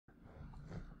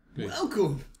Okay.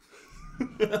 Welcome.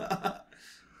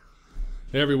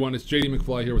 Hey everyone, it's JD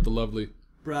McFly here with the lovely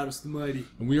Brados the Mighty.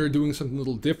 and we are doing something a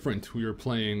little different. We are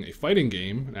playing a fighting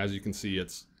game, and as you can see,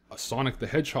 it's a Sonic the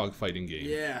Hedgehog fighting game.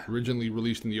 Yeah. Originally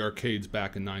released in the arcades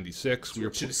back in '96. We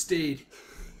Should have stayed.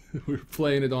 were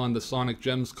playing it on the Sonic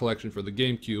Gems collection for the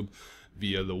GameCube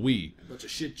via the Wii. A bunch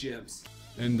of shit gems.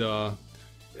 And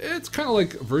it's kind of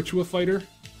like Virtua Fighter,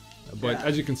 but Yeah.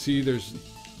 as you can see, there's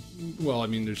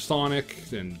Sonic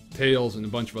and Tails and a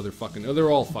bunch of other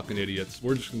they're all fucking idiots.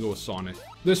 We're just gonna go with Sonic.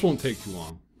 This won't take too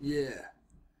long. Yeah.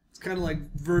 It's kind of like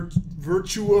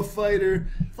Virtua Fighter.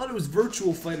 I thought it was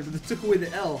Virtual Fighter, but they took away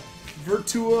the L.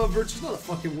 Virtua's not a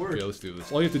fucking word. Okay, let's do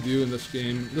this. All you have to do in this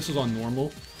game, this is on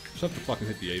normal, just have to fucking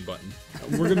hit the A button.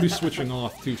 We're gonna be switching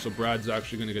off too, so Brad's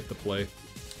actually gonna get to play.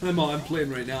 I'm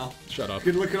playing right now. Shut up.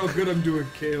 Good, look at how good I'm doing,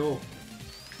 KO.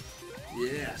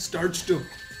 Yeah, starched him.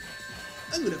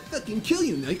 I'm gonna fucking kill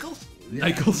you, Knuckles.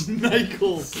 Knuckles.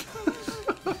 Knuckles.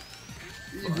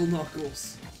 Evil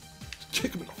Knuckles.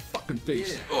 Kick him in the fucking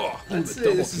face. Yeah. Oh, I'd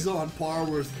say this is on par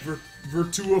with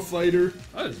Virtua Fighter.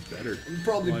 That is better.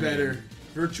 Probably Well, I better. mean,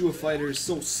 Virtua Fighter is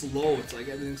so slow, it's like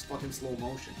everything's fucking slow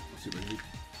motion. let's see what I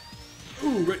do.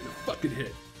 Ooh, right in the fucking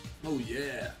hit. Oh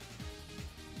yeah.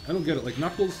 I don't get it. Like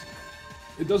Knuckles,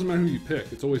 it doesn't matter who you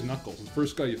pick. It's always Knuckles. The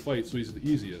first guy you fight, so he's the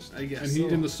easiest. I guess And he so.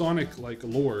 in the Sonic like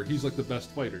lore, he's like the best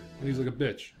fighter, and he's like a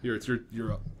bitch. Here, it's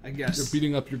you're up. I guess. You're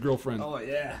beating up your girlfriend, Oh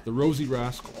yeah. the Rosie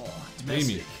Rascal. Oh,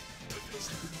 domestic. Amy.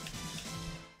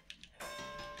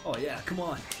 Oh yeah, come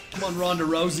on. Come on, Ronda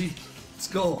Rousey. Let's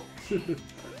go.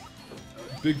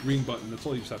 Big green button. That's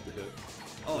all you just have to hit.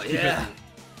 Oh Keep yeah. hitting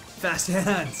Fast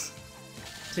hands.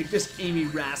 Take this, Amy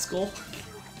Rascal.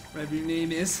 Whatever your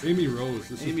name is. Amy Rose.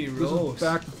 Amy This Rose. is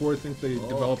back before I think they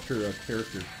developed her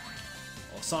character.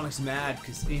 Oh, Sonic's mad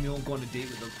because Amy won't go on a date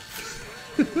with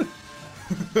him.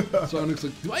 Sonic's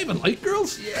like, do I even like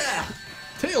girls? Yeah.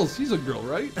 Tails, he's a girl,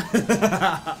 right?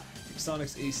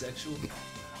 Sonic's asexual.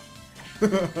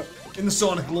 In the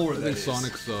Sonic lore, I that think is.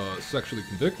 Sonic's sexually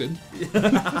convicted.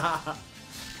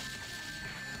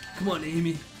 Come on,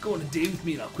 Amy. Go on a date with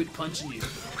me and I'll quit punching you.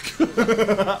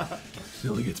 It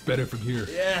only gets better from here.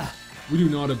 Yeah. We do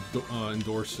not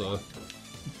endorse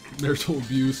marital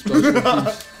abuse, special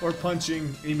abuse. Or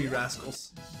punching Amy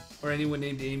Rascals. Or anyone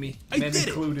named Amy. I Men did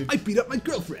included. it. I beat up my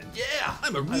girlfriend. Yeah.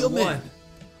 I'm a I real won. man.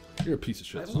 You're a piece of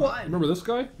shit, I Sonic. won. Remember this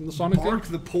guy in the Sonic Bark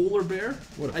game? the polar bear?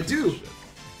 What a I piece do. of shit.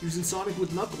 He was in Sonic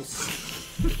with Knuckles.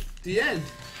 The end.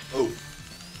 Oh.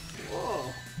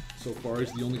 Whoa. So far,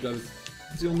 he's the only guy that's...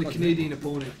 He's the only Canadian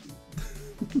opponent.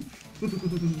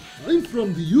 I'm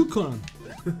from the Yukon.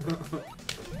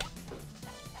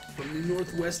 From the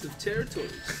northwest of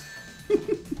territories.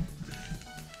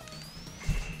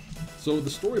 So the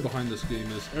story behind this game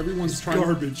is everyone's It's trying...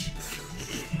 garbage.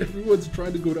 Everyone's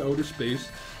trying to go to outer space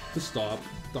to stop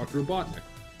Dr. Robotnik.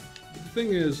 The thing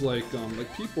is, like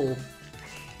people...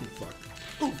 Oh, fuck.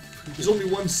 Oh, there's only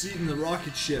one seat in the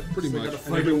rocket ship. Pretty so they much. gotta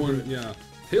And fight over everyone, it. yeah.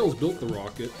 Tails built the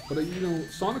rocket, but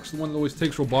Sonic's the one that always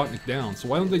takes Robotnik down. So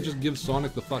why don't they just give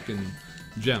Sonic the fucking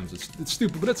gems? It's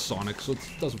stupid, but it's Sonic, so it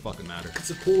doesn't fucking matter. It's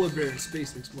a polar bear in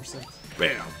space, makes more sense.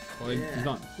 Bam. Well, Yeah. he's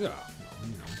not. Yeah.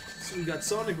 No, So we got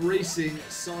Sonic racing,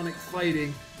 Sonic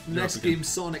fighting, next again. game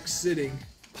Sonic sitting.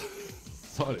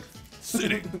 Sonic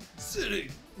sitting, sitting.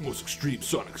 Most extreme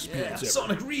Sonic experience Yeah, ever.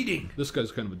 Sonic reading. This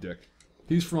guy's kind of a dick.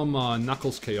 He's from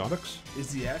Knuckles Chaotix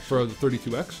Is he actually? for the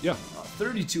 32X. Yeah.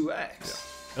 32X.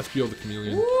 SPO the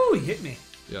Chameleon. Woo, he hit me.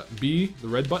 Yeah. B, the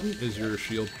red button, is your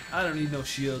shield. I don't need no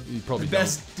shield. You probably the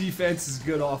best defense is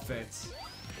good offense.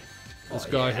 This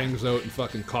Oh, guy yeah. hangs out in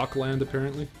fucking Cockland,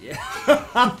 apparently. Yeah.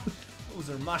 Those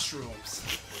are mushrooms.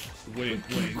 Wait,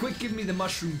 wait. Quick, give me the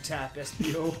mushroom tap,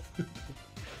 SPO.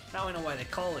 Now I know why they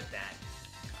call it that.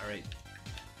 Alright.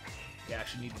 You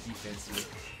actually need the defense here.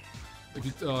 If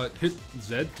you hit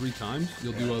Z 3 times,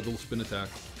 you'll do a little spin attack.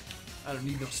 I don't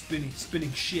need no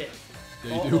spinning shit.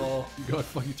 Yeah, you do. Uh-oh. You got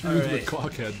fucking through into the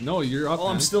Alright. cockhead. No, you're up. Oh,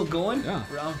 I'm man. still going? Yeah.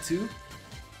 Round 2?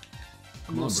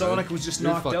 Come on, Sonic Brad. was just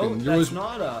You're knocked fucking- out? You're That's always,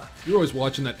 not a... you're always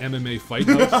watching that MMA fight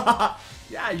house.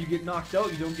 Yeah, you get knocked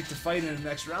out, you don't get to fight in the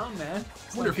next round, man.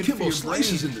 It's I wonder not if good for Kimbo your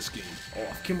Slice is brain. in this game. Oh,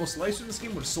 if Kimbo Slice in this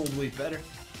game would have sold way better.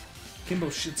 Kimbo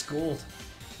shit's gold.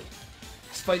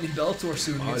 He's fighting in Bellator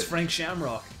soon against it. Frank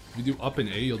Shamrock. If you do up and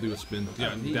A, you'll do a spin. I Yeah,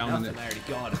 don't need down and nothing, then. I already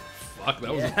got it. Fuck,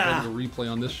 that was Yeah. a replay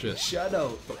on this shit. Shut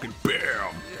out. Fucking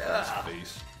BAM! Yeah.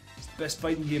 Face. It's the best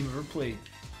fighting game I've ever played.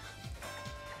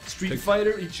 Street Take-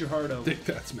 Fighter, eat your heart out. Take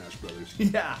that, Smash Brothers.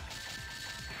 Yeah.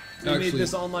 They made Actually-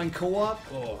 this online co-op?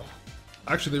 Oh.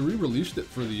 Actually, they re-released it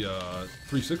for the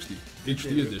 360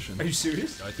 HD edition. Are you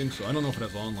serious? I think so. I don't know if it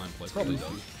has online play. Probably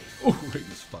does. Oh, right in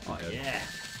this fucking Oh, head. yeah.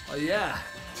 Oh yeah.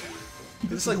 I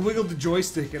just like wiggled the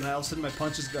joystick and all of a sudden my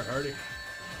punches got harder.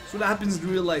 That's what happens in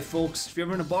real life, folks. If you're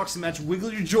ever in a boxing match,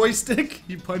 wiggle your joystick,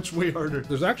 you punch way harder.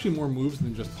 There's actually more moves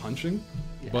than just punching.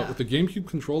 Yeah. But with the GameCube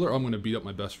controller, I'm gonna beat up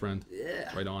my best friend.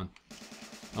 Yeah. Right on.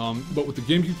 But with the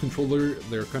GameCube controller,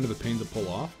 they're kind of a pain to pull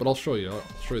off. But I'll show you. I'll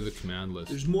show you the command list.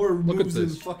 There's more Look at moves than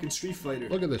this. fucking Street Fighter.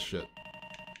 Look at this shit.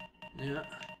 Yeah.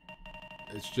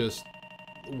 It's just...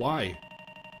 Why?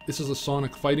 This is a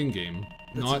Sonic fighting game,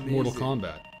 not Mortal amazing.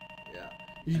 Kombat. Yeah.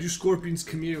 You do Scorpion's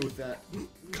come here with that.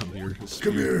 Come here.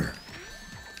 Come here.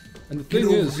 And the Get thing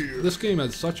over is, here. this game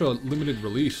had such a limited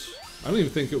release. I don't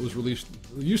even think it was released...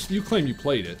 You claim you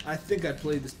played it. I think I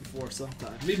played this before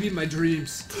sometime. Maybe in my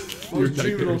dreams. I Your was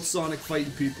dreaming of nightmares. Sonic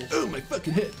fighting people. Oh, my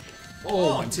fucking head.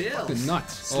 Oh, Oh, my Tails. fucking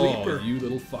nuts. Sleeper. Oh, you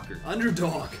little fucker.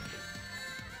 Underdog.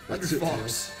 That's it,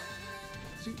 Underfox.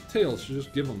 See, Tails, you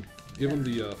just give him the He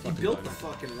fucking built the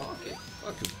item. fucking rocket.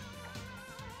 Fucking...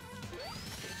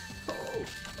 Oh,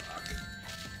 fuck.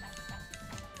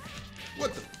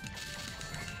 What the...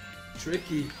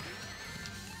 Tricky.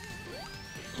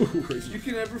 If you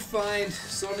can ever find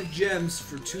Sonic Gems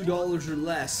for $2 or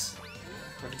less,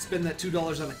 I can spend that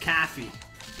 $2 on a coffee.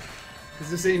 Cause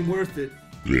this ain't worth it.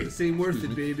 This ain't worth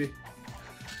it, baby.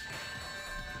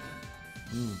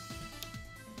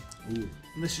 Ooh,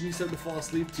 Unless you need something to fall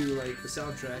asleep to, like the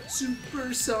soundtrack.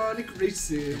 Super Sonic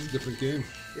Racing. different game.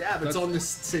 Yeah, but it's That's- on this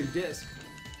same disc.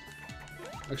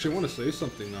 Actually, I want to say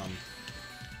something.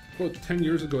 About 10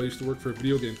 years ago, I used to work for a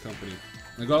video game company.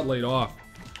 I got laid off.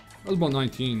 I was about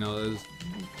 19 now.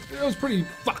 I was pretty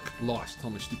lost. Tell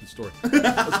my stupid story. I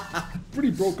was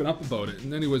pretty broken up about it.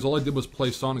 And anyways, all I did was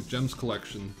play Sonic Gems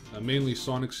collection, mainly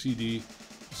Sonic CD,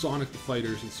 Sonic the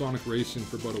Fighters, and Sonic Racing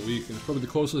for about a week. And it's probably the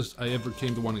closest I ever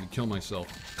came to wanting to kill myself.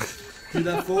 Hear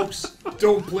that, folks?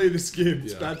 Don't play this game.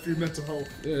 It's Yeah. bad for your mental health.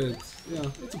 Yeah,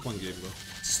 it's a fun game though.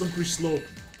 Slippery slope.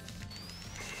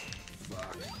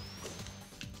 Fuck.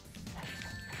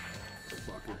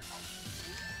 Fucker.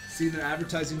 See, they're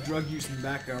advertising drug use in the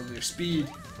background. Their speed.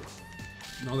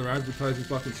 No, they're advertising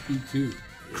fucking Speed 2.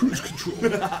 Cruise control.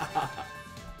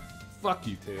 Fuck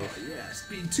you, Tails. Yeah,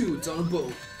 speed 2. It's on a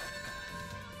boat.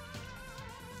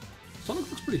 Sonic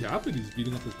looks pretty happy that he's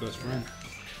beating up his best friend.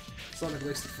 Sonic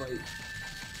likes to fight.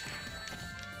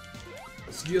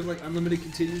 So do you have like unlimited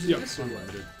continues in Yep, this or what?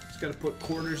 unlimited. Just gotta put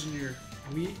quarters in your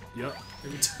meat Yep.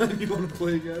 every time you want to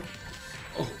play again.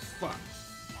 Oh, fuck.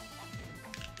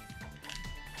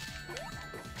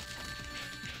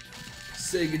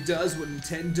 Sega does what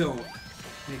Nintendo don't.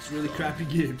 Makes really crappy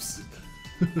games.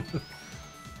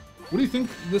 What do you think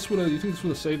this would have? You think this would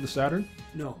have saved the Saturn?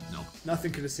 No. No.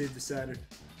 Nothing could have saved the Saturn.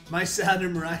 My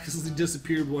Saturn miraculously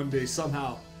disappeared one day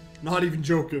somehow. Not even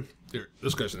joking. Here,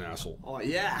 this guy's an asshole. Oh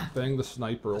yeah. Bang the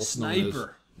sniper, also known as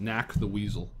sniper. Knack the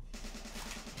Weasel.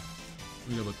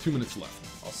 We have about 2 minutes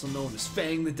left. Also known as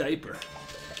Fang the Diaper.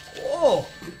 Oh!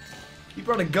 He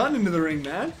brought a gun into the ring,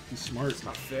 man. He's smart.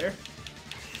 Not fair.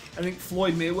 I think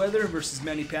Floyd Mayweather versus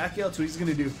Manny Pacquiao, that's what he's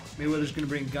gonna do. Mayweather's gonna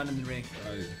bring a gun in the ring. I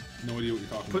have no idea what you're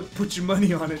talking about. Put your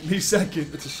money on it, May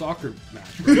 2nd. It's a soccer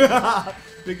match. Right?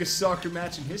 Biggest soccer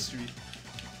match in history.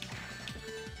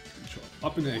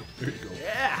 Up and A. There you go.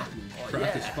 Yeah!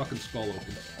 Crack his yeah. fucking skull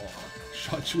open. Oh,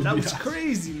 shot you in That the was ass.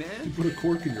 crazy, He man. put a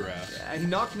cork in your ass. Yeah, he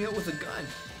knocked me out with a gun.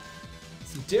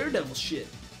 Some Daredevil shit.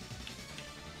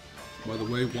 By the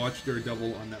way, watch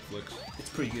Daredevil on Netflix. It's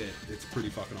pretty good. It's pretty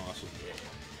fucking awesome.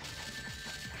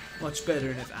 Much better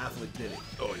than if Affleck did it.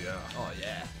 Oh yeah. Oh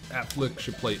yeah. Affleck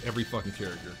should play every fucking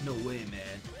character. No way,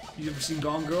 man. You ever seen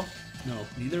Gone Girl? No.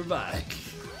 Neither have I.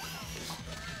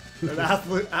 But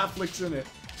Affleck's in it.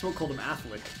 Someone called him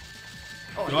Affleck.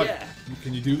 Oh God, yeah.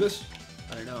 can you do this?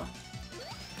 I don't know.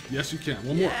 Yes, you can.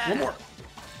 One Yeah. more. One more.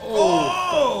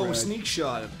 Oh, Brad. sneak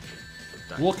shot him.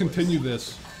 We'll continue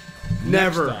this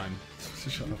Never. next time.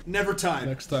 Shut up. Never time.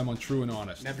 Next time on True and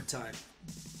Honest. Never time.